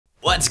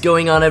What's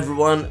going on,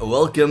 everyone?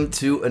 Welcome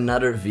to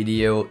another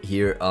video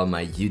here on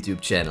my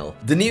YouTube channel.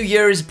 The new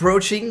year is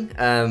approaching.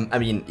 I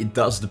mean, it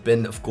does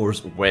depend, of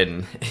course,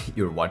 when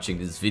you're watching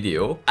this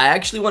video. I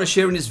actually want to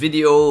share in this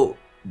video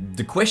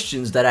the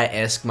questions that I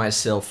ask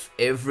myself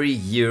every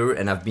year,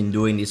 and I've been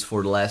doing this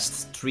for the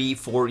last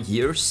 3-4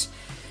 years,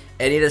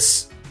 and it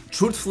has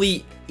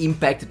truthfully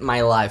impacted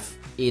my life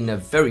in a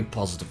very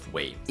positive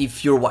way.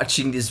 If you're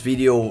watching this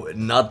video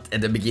not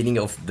at the beginning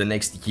of the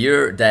next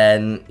year,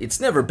 then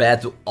it's never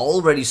bad to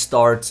already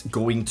start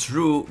going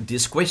through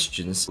these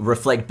questions,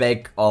 reflect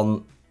back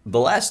on the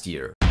last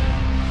year.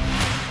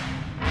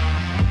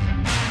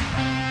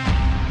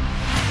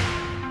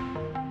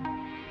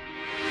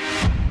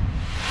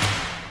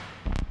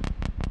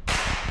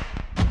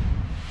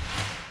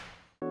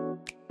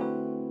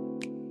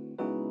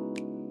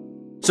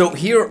 So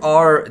here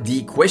are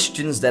the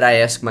questions that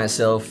I ask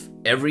myself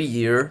every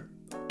year,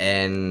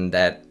 and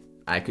that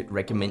I could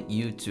recommend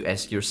you to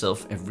ask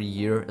yourself every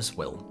year as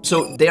well.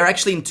 So they are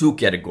actually in two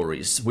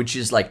categories, which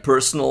is like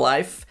personal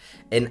life,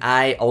 and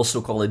I also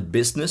call it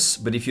business.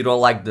 But if you don't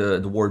like the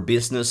word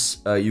business,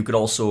 you could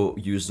also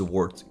use the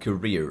word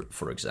career,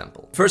 for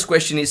example. First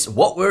question is,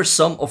 what were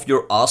some of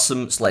your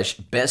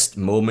awesome/best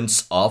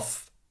moments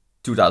of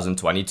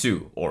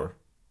 2022, or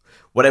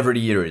whatever the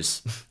year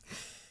is?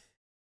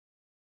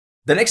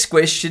 The next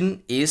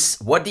question is,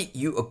 what did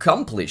you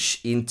accomplish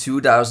in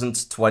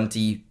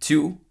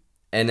 2022?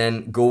 And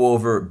then go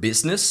over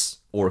business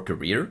or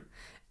career,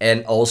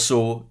 and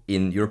also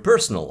in your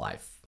personal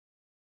life.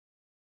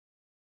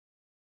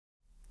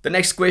 The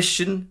next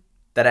question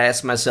that I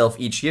ask myself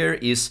each year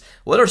is,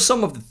 what are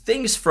some of the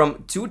things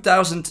from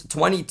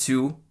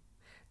 2022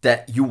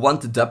 that you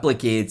want to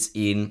duplicate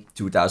in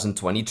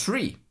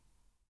 2023?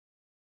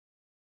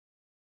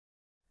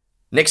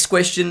 Next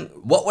question,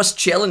 what was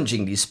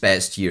challenging this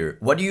past year?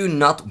 What do you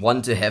not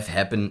want to have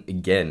happen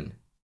again?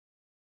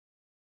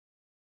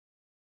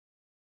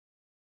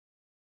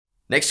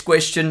 Next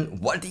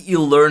question, what did you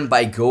learn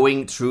by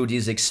going through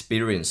these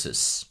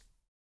experiences?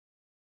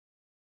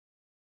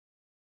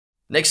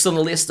 Next on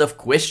the list of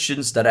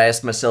questions that I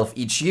ask myself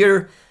each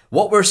year,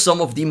 what were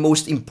some of the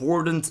most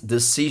important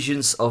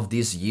decisions of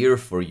this year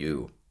for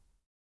you?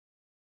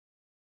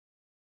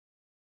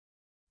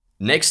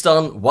 Next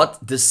on,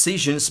 what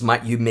decisions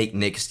might you make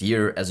next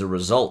year as a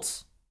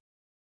result?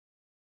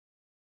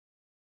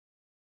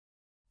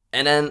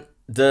 And then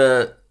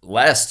the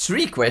last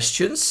three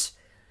questions,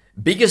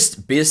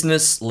 biggest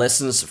business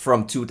lessons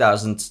from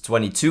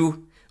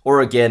 2022,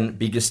 or again,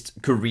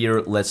 biggest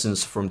career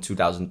lessons from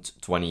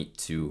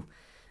 2022,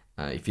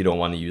 if you don't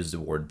want to use the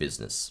word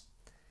business.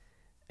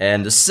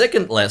 And the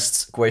second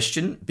last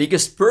question,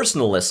 biggest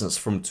personal lessons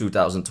from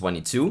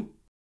 2022.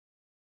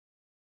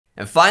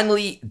 And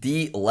finally,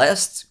 the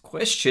last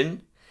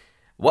question,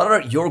 what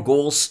are your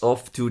goals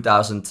of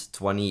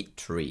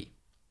 2023?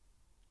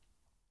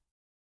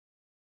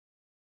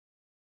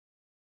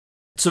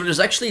 So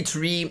there's actually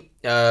three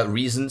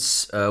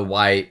reasons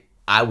why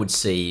I would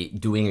say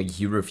doing a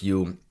year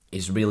review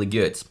is really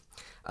good.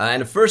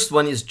 And the first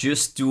one is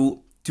just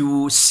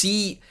to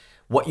see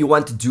what you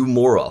want to do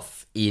more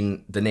of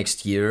in the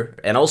next year,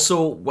 and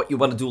also what you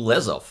want to do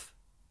less of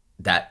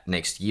that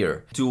next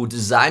year, to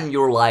design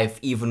your life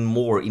even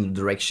more in the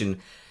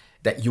direction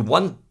that you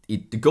want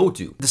it to go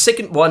to. The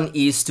second one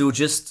is to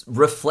just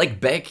reflect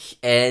back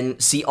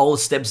and see all the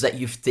steps that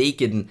you've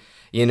taken,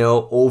 you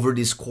know, over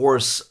this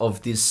course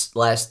of this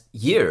last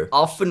year.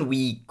 Often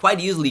we quite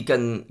easily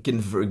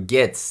can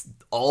forget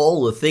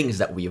all the things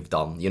that we have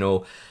done, you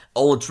know,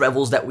 all the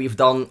travels that we've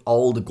done,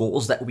 all the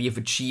goals that we have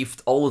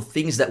achieved, all the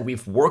things that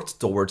we've worked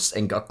towards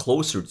and got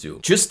closer to.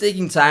 Just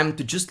taking time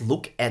to just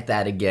look at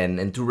that again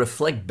and to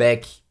reflect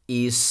back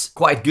is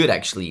quite good,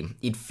 actually.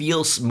 It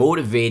feels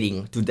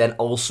motivating to then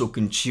also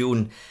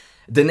continue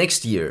the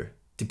next year,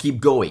 to keep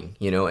going,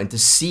 you know, and to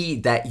see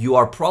that you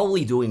are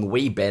probably doing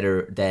way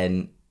better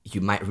than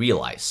you might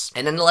realize.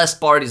 And then the last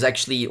part is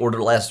actually, or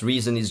the last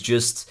reason is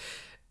just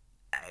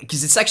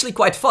because it's actually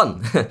quite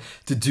fun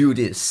to do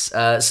this.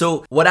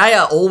 So what I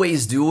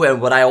always do,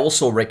 and what I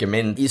also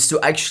recommend, is to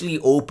actually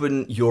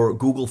open your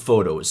Google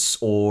Photos,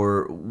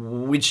 or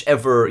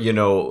whichever, you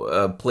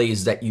know,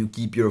 place that you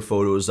keep your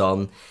photos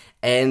on,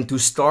 and to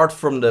start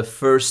from the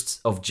 1st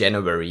of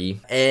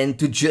January and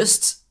to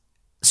just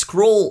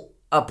scroll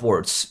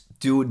upwards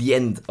to the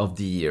end of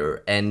the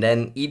year, and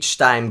then each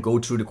time go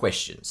through the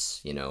questions,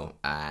 you know,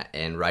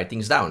 and write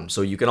things down.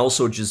 So you can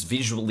also just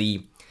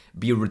visually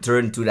be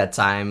returned to that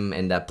time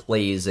and that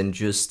place, and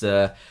just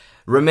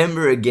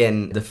remember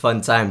again the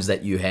fun times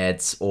that you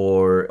had,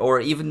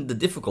 or even the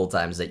difficult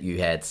times that you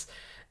had,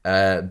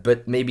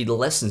 but maybe the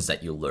lessons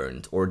that you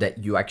learned, or that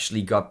you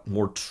actually got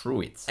more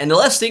through it. And the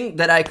last thing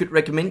that I could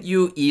recommend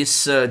you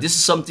is, this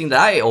is something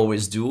that I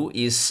always do,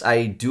 is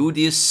I do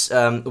this,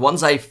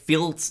 once I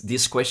filled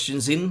these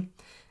questions in,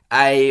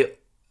 I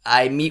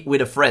meet with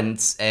a friend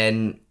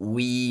and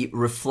we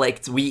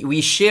reflect,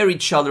 we share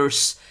each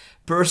other's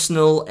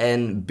personal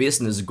and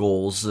business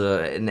goals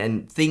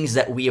and things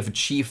that we have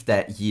achieved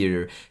that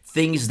year,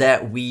 things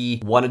that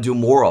we want to do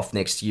more of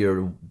next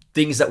year,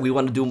 things that we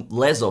want to do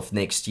less of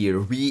next year.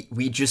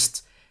 We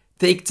just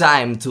take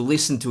time to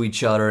listen to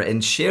each other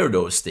and share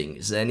those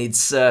things, and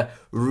it's a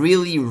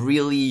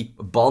really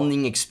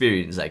bonding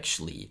experience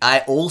actually. I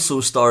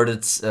also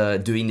started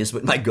doing this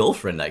with my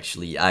girlfriend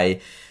actually.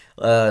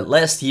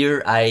 Last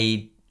year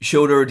I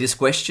showed her these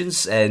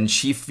questions and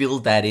she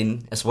filled that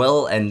in as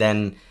well, and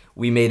then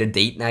we made a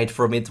date night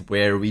from it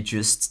where we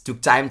just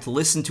took time to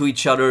listen to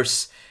each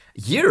other's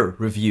year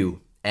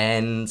review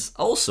and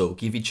also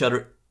give each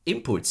other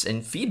inputs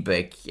and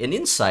feedback and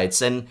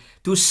insights, and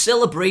to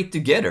celebrate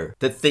together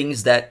the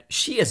things that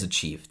she has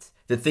achieved,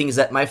 the things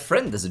that my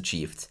friend has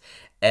achieved,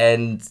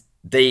 and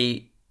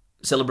they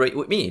celebrate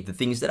with me the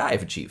things that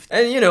I've achieved.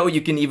 And you know,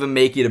 you can even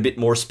make it a bit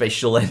more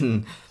special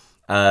and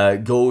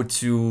go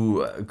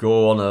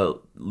on a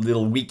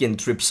little weekend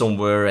trip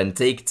somewhere and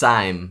take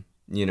time,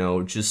 you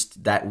know,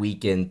 just that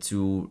weekend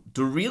to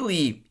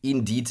really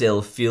in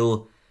detail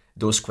fill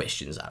those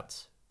questions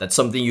out. That's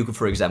something you could,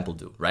 for example,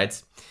 do,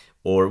 right?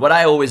 Or what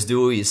I always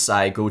do is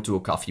I go to a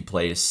coffee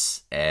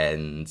place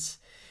and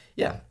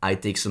yeah, I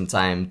take some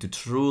time to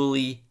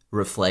truly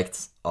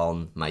reflect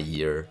on my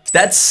year.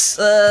 That's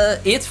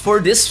it for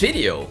this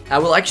video. I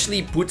will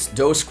actually put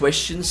those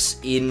questions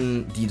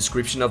in the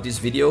description of this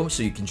video,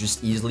 so you can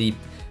just easily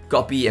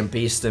copy and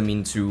paste them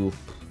into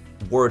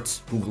Word,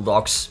 Google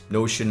Docs,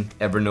 Notion,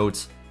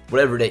 Evernote,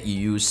 whatever that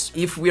you use.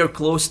 If we are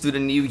close to the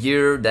new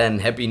year, then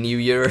Happy New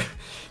Year.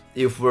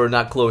 If we're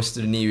not close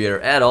to the new year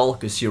at all,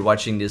 because you're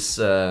watching this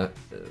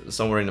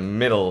somewhere in the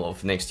middle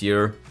of next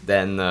year,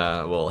 then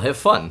well, have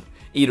fun.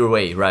 Either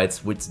way, right?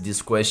 With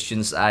these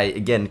questions, I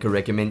again can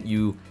recommend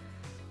you,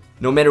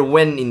 no matter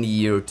when in the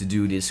year, to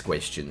do these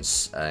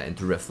questions and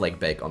to reflect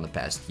back on the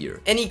past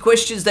year. Any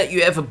questions that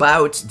you have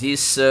about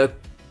this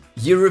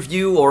year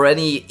review, or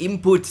any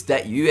input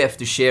that you have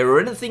to share, or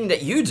anything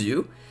that you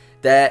do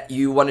that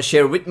you want to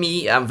share with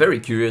me, I'm very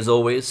curious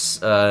always.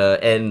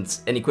 And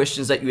any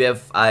questions that you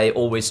have, I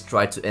always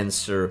try to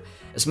answer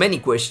as many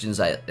questions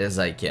as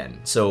I can.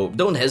 So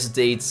don't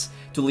hesitate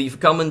to leave a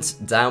comment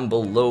down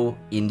below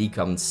in the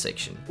comments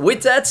section.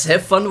 With that,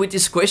 have fun with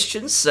these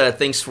questions.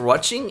 Thanks for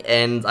watching,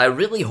 and I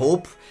really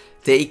hope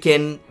they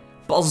can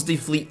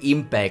positively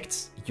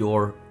impact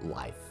your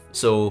life.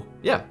 So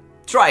yeah,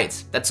 try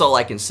it. That's all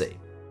I can say.